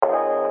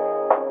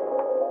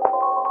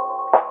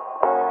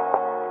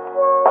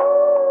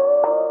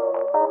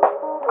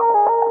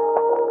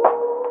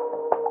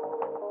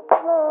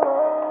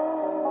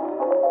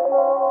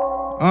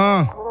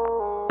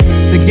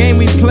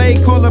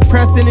they call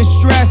oppressing and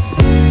stress.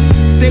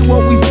 Say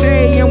what we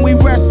say and we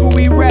rest where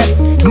we rest.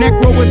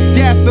 Necro is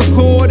death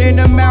according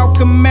to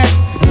Malcolm X.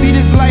 See,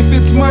 this life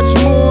is much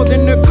more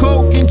than the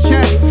coke and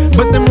chest,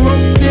 but them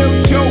ropes still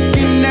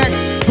choking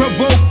necks.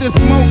 Provoke the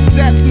smoke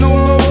sets, no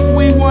lows,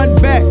 we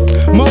want best.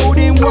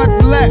 Molding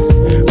what's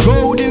left,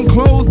 gold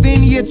enclosed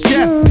in your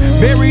chest,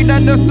 buried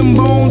under some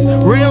bones,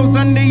 rails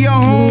under your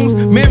homes.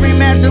 Mary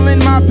Magdalene,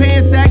 my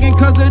pants sagging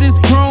cause of this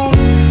chrome.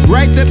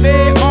 Right the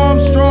bed,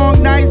 arms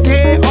strong, nice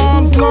head,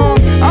 arms long.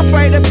 I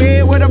fight a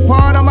bed with a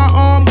part of my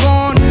arm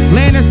gone.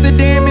 Lannister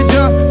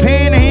damager,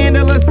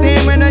 panhandler,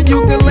 stamina.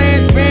 You can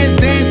land fans,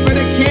 dance for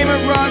the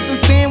cameras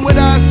to stand with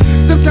us.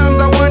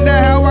 Sometimes I wonder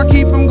how I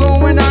keep them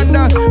going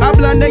under. I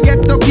blunder yet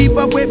still keep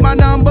up with my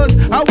numbers.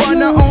 I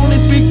wanna only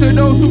speak to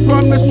those who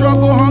from the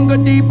struggle, hunger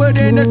deeper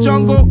than the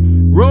jungle.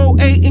 Roll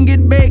 8 and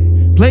get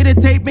baked, play the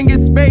tape and get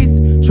space.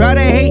 Try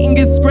to hate and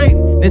get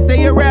scraped, they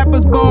say a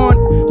rapper's born.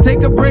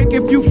 Take a break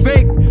if you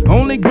fake,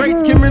 only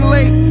greats can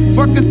relate.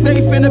 Fuck a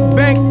safe in the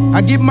bank,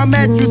 I get my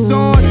mattress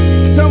on.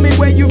 Tell me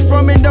where you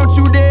from and don't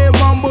you dare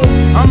mumble.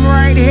 I'm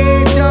right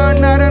here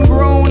done, I done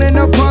grown in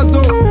a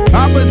puzzle.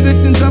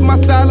 Oppositions of my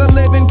style of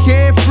living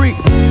carefree.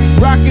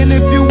 Rockin'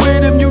 if you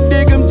with him, you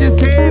dig him, just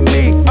hear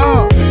me.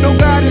 No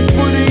guidance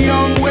for the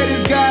young, where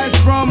this guy's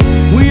from.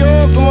 We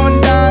all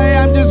gon' die,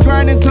 I'm just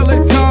grinding till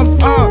it comes.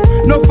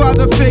 No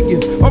father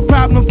figures or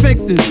problem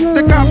fixes.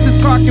 The cops is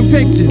clocking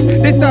pictures.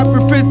 They stop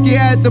and frisky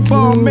at the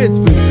bar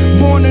mitzvahs.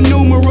 Born a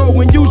numero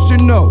when you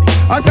should know.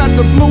 I got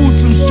the blues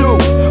from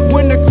shows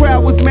when the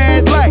crowd was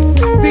mad light.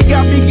 See,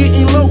 I be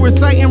getting low,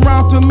 reciting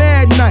rhymes for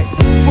mad nights.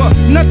 Fuck,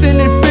 nothing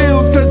it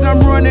feels, cause I'm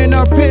running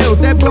up hills.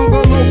 That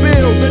bungalow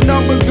bill, the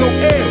numbers go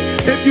ill.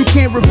 If you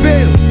can't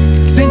reveal,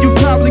 then you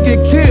probably get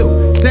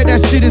killed. Say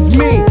that shit is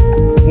me.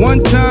 1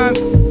 time,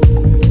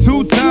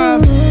 2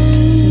 times.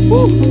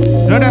 Woo.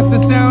 Now that's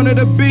the sound of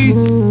the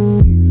beast.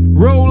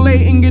 Roll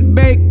late and get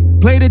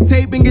baked, play the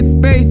tape and get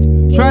space.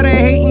 Try to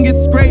hate and get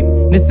scraped,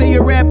 they say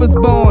a rapper's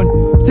born.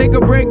 Take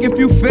a break if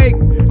you fake,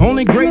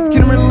 only greats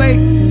can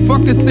relate.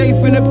 Fuck a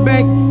safe in the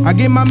bank, I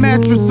get my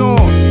mattress on.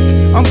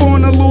 I'm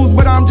born to lose,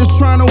 but I'm just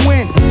trying to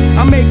win.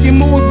 I'm making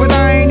moves, but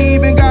I ain't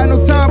even got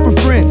no time for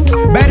friends.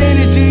 Bad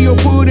energy, you'll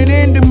put it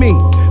into me.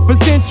 For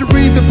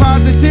centuries, the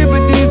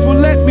positivities will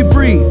let me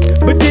breathe.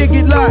 But dig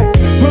it like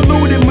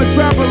polluted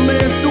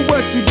metropolis, do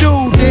what you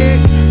do, dig.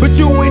 But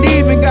you ain't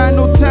even got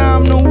no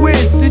time, no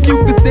wishes.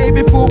 You can save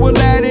it for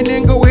Aladdin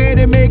and go ahead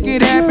and make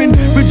it happen.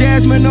 For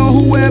Jasmine or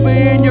whoever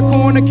in your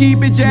corner,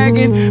 keep it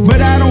jagging.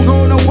 But I don't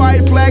hold no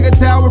white flag or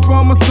tower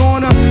from a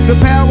sauna. The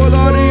power of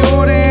the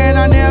order and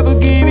I never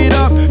give it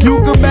up.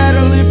 You can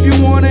battle if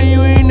you wanna,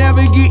 you ain't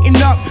never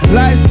getting up.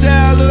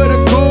 Lifestyle of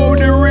the cold,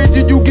 the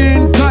rigid, you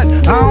getting cut.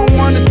 I don't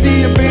wanna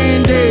see a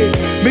band-aid.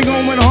 Been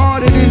going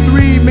harder than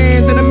 3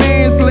 mans and a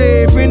man's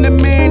slave in the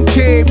man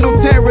cave. No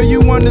terror, you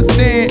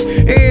understand.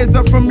 Ears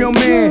up from your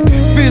man,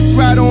 fist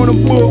right on the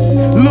book.